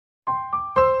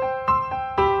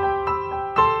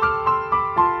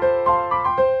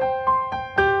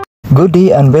Good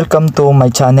day and welcome to my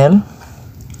channel.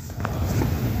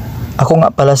 Ako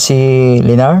nga pala si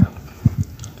Lenar.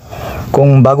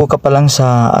 Kung bago ka pa lang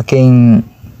sa aking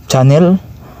channel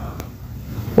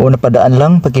o napadaan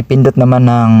lang, pagipindot naman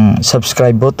ng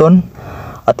subscribe button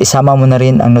at isama mo na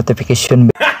rin ang notification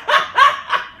bell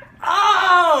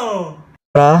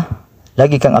para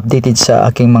lagi kang updated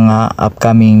sa aking mga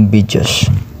upcoming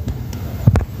videos.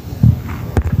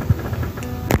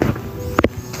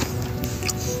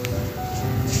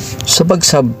 Sa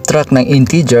pag-subtract ng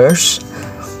integers,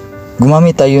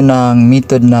 gumamit tayo ng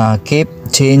method na keep,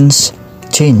 change,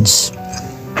 change.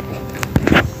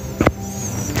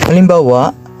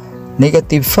 Halimbawa,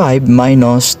 negative 5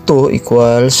 minus 2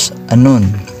 equals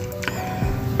unknown.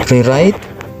 Rewrite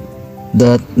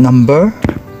that number,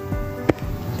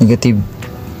 negative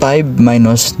 5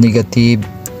 minus negative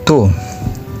 2.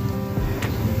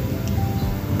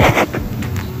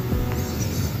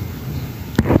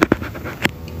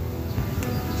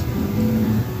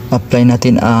 Apply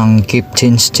natin ang keep,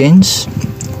 change, change.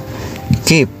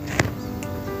 Keep,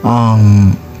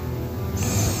 ang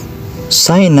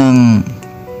sign ng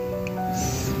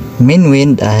mean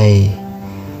wind ay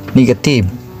negative.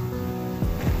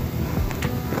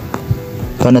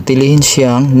 Panatilihin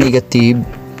siyang negative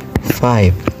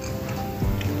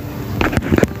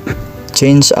 5.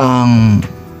 Change ang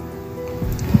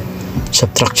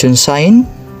subtraction sign,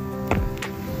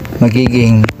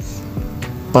 magiging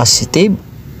positive,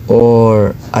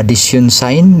 or addition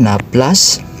sign na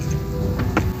plus.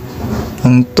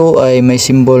 Ang 2 ay may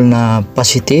symbol na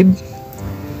positive,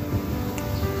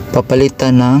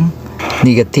 papalitan ng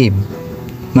negative,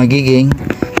 magiging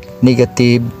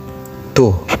negative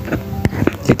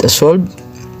 2. Let us solve.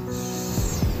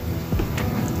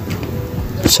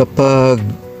 Sa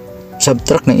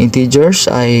pag-subtract ng integers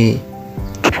ay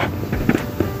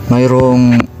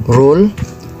mayroong rule.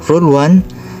 Rule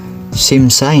 1, same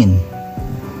sign.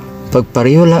 Pag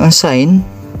pareho lang ang sign,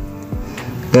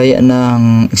 gaya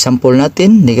ng example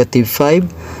natin, negative 5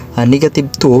 and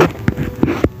negative 2,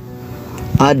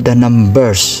 add the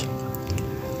numbers.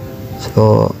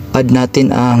 So, add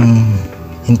natin ang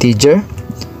integer.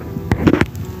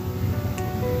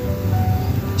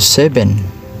 7.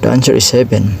 The answer is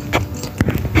 7.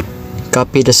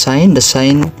 Copy the sign. The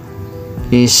sign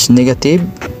is negative.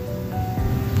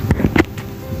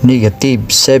 Negative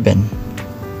 7.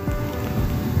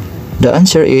 The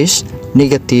answer is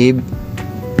negative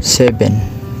 7.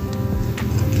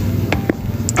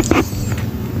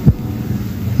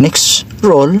 Next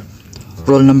rule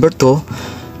number 2,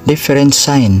 different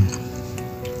sign.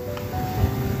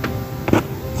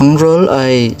 Ang rule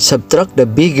ay subtract the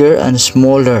bigger and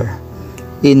smaller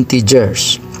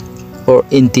integers or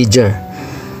integer.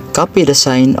 Copy the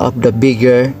sign of the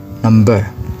bigger number.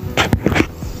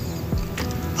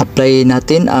 Apply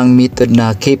natin ang method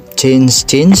na keep, change,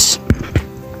 change.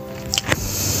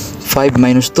 5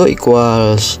 minus 2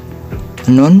 equals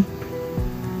unknown.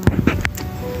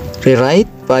 Rewrite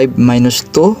 5 minus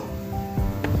 2.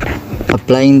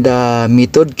 Applying the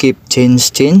method keep,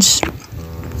 change, change.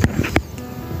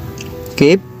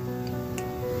 Keep,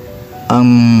 ang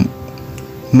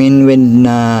mean wind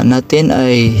na natin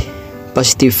ay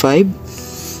positive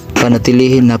 5.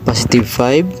 Panatilihin na positive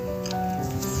 5.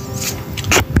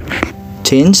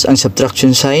 Change, ang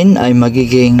subtraction sign ay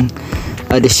magiging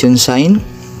addition sign.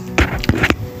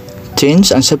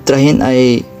 Change, ang subtrahin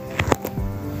ay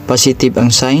positive ang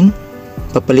sign,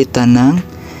 papalitan ng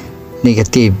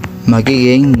negative,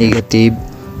 magiging negative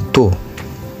 2.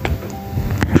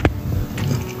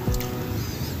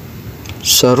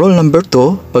 Sa rule number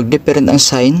 2, pag different ang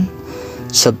sign,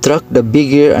 subtract the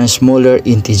bigger and smaller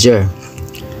integer.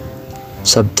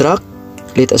 Subtract,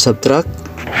 let us subtract.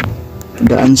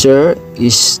 The answer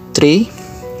is 3.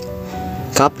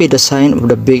 Copy the sign of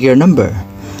the bigger number.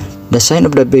 The sign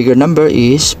of the bigger number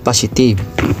is positive.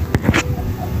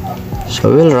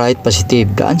 So we'll write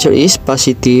positive. The answer is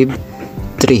positive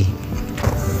 3.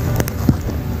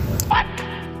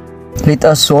 Let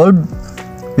us solve.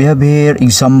 We have here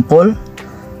example.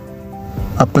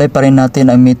 Apply pa rin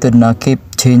natin ang method na keep,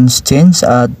 change, change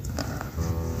at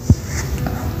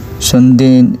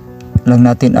sundin lang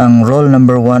natin ang rule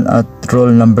number 1 at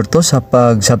rule number 2 sa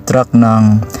pag-subtract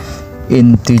ng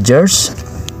integers.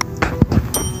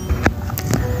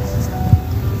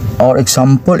 Our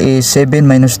example is 7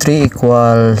 minus 3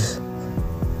 equals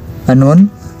unknown.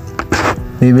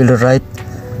 We will write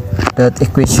that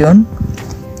equation.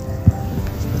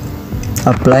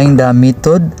 Applying the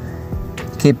method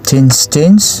keep, change,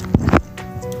 change.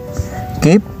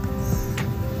 Keep,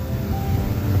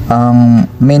 ang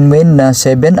main wind na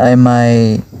 7 ay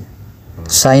may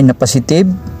sign na positive,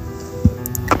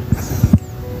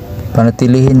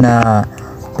 panatilihin na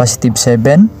positive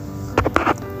 7.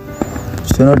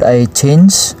 Sunod ay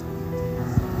change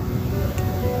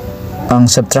ang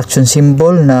subtraction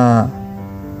symbol na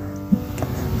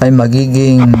ay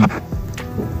magiging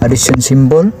addition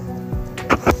symbol.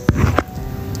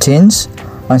 Change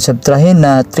ang subtrahin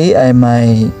na 3 ay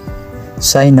may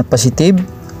sign na positive,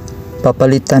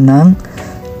 papalitan ng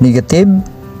negative,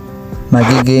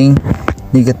 magiging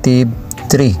negative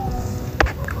 3.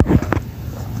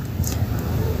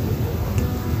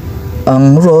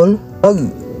 Ang rule, pag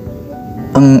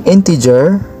ang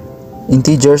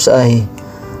integers ay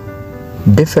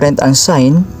different ang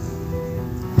sign,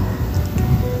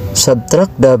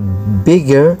 subtract the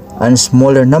bigger and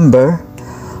smaller number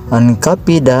and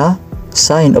copy the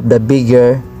sign of the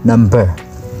bigger number.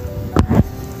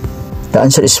 The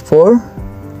answer is 4.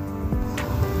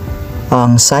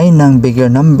 Ang sign ng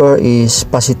bigger number is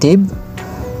positive,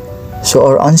 so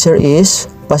our answer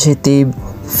is positive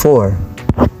 4.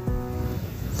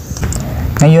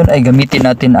 Ngayon ay gamitin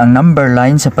natin ang number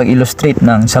line sa pag-illustrate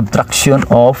ng subtraction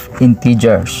of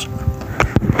integers.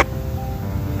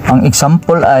 Ang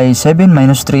example ay 7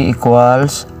 minus 3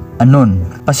 equals anon,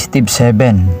 positive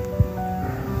 7.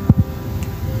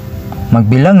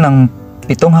 Magbilang ng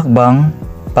 7 hakbang,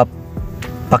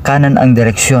 pakanan ang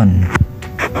direksyon.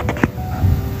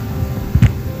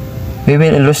 We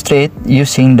will illustrate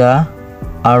using the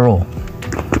arrow.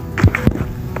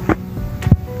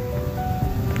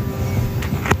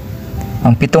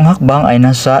 Ang 7 hakbang ay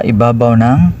nasa ibabaw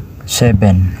ng 7.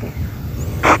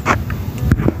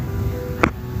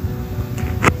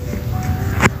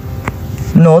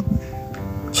 Note,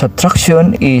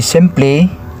 subtraction is simply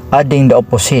adding the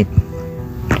opposite.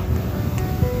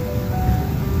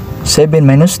 7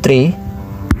 minus 3,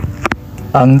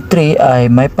 ang 3 ay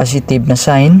may positive na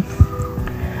sign.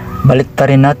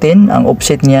 Baliktarin natin, ang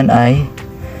opposite niyan ay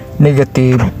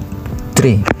negative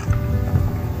 3.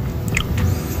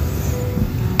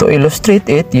 To illustrate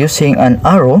it using an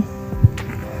arrow,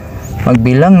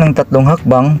 magbilang ng 3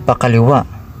 hakbang pakaliwa.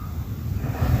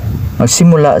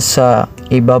 Magsimula sa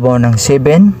ibabaw ng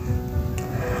 7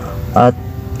 at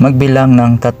magbilang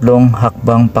ng 3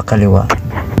 hakbang pakaliwa.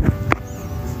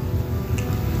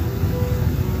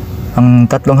 Ang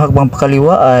 3 hakbang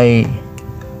pakaliwa ay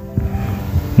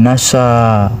nasa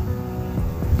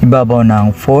ibabaw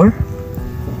ng 4.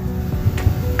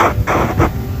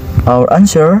 Our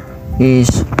answer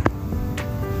is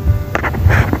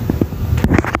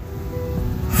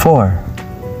 4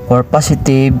 or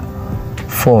positive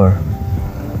 4.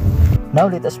 Now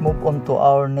let us move on to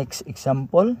our next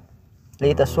example.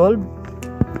 Let us solve.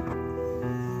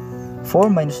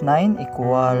 4 minus 9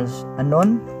 equals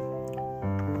anon.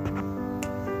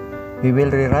 We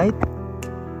will rewrite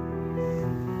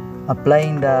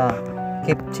applying the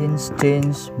keep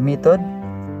change method.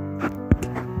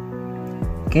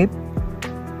 Keep,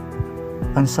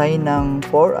 ang sign ng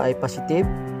 4 ay positive,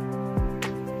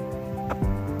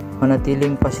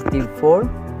 manatiling positive 4.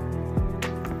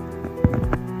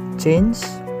 Change,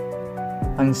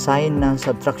 ang sign ng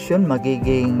subtraction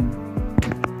magiging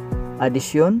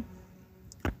addition.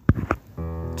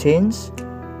 Change,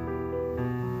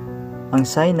 ang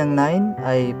sign ng 9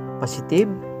 ay positive,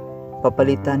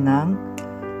 papalitan ng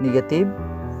negative,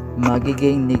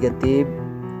 magiging negative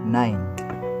 9.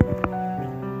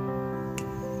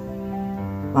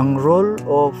 Ang rule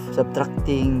of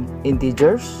subtracting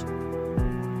integers,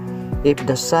 if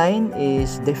the sign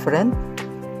is different,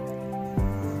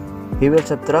 we will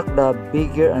subtract the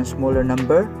bigger and smaller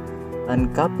number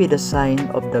and copy the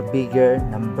sign of the bigger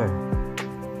number.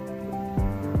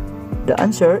 The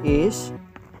answer is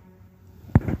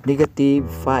negative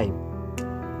 5.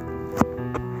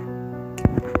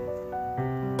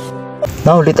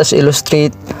 Now let us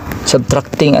illustrate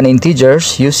subtracting an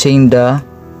integers using the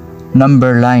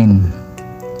number line.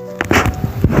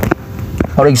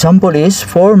 Our example is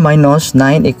 4 minus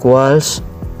 9 equals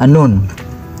anon.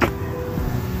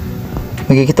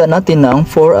 Makikita natin na ang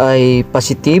 4 ay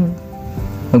positive.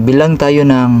 Magbilang tayo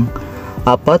ng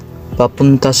 4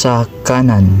 papunta sa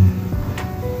kanan.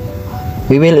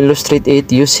 We will illustrate it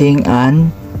using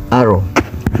an arrow.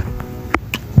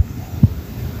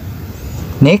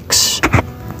 Next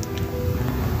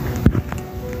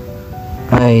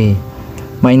ay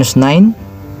minus 9.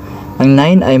 Ang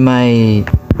 9 ay may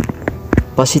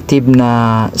positive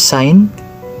na sign.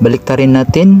 Baliktarin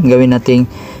natin, gawin nating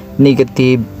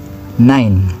negative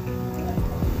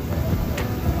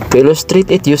 9. To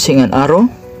illustrate it using an arrow,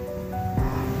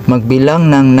 magbilang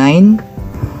ng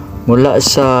 9 mula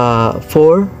sa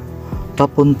 4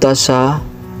 papunta sa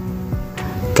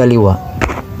kaliwa.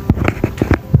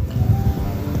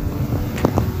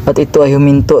 at ito ay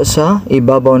huminto sa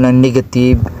ibabaw ng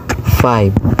negative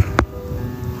 5.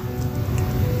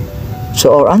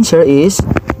 So our answer is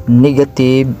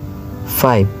negative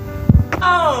 5.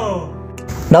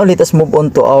 Now let us move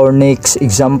on to our next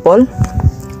example.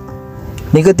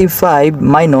 Negative 5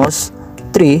 minus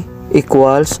 3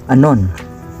 equals unknown.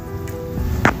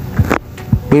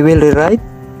 We will rewrite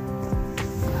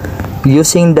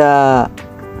using the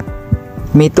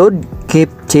method keep,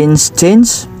 change,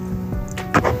 change.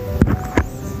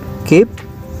 Keep.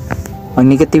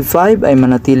 Ang negative 5 ay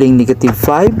manatiling negative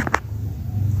 5.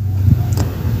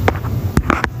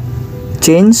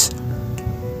 Change.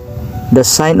 The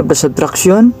sign of the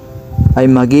subtraction ay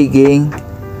magiging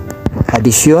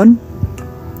addition.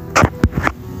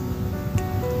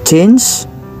 Change.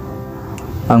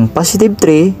 Ang positive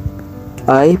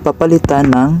 3 ay papalitan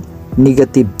ng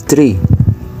negative 3.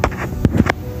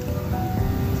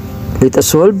 Let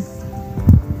us solve.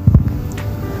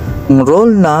 Ang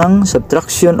role ng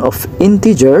subtraction of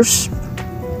integers,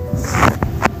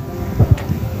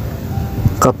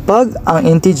 kapag ang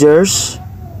integers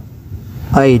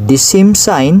ay the same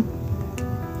sign,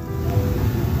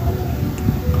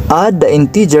 add the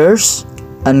integers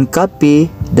and copy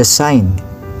the sign.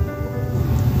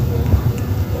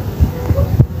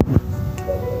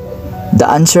 The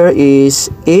answer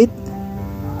is 8.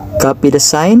 Copy the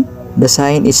sign. The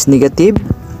sign is negative.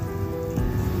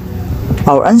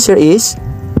 Our answer is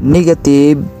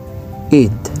negative 8.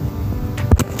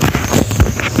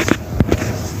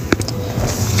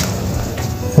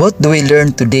 What do we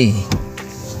learn today?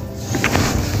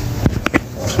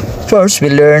 First, we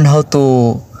learn how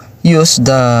to use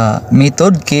the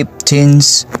method keep,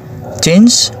 change,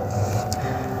 change.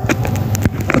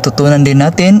 Matutunan din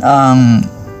natin ang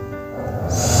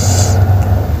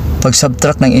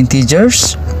pag-subtract ng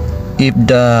integers. If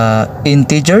the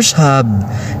integers have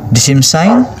the same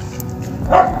sign,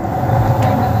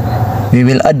 we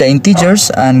will add the integers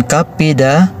and copy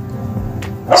the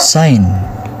sign.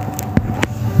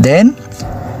 Then,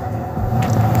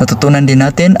 matutunan din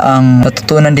natin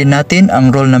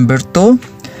ang rule number 2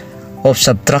 of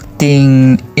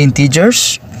subtracting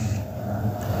integers.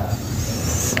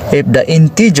 If the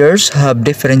integers have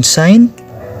different sign,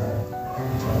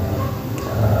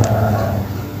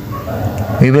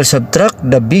 we will subtract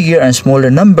the bigger and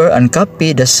smaller number and copy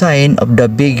the sign of the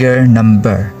bigger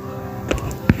number.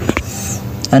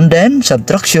 And then,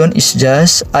 subtraction is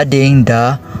just adding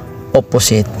the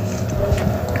opposite.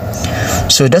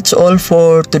 So that's all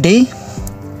for today.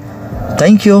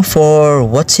 Thank you for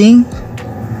watching,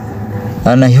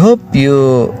 and I hope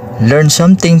you learned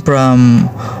something from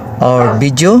our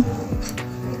video,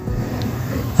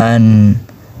 and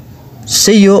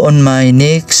see you on my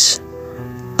next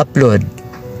upload.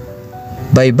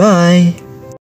 Bye bye.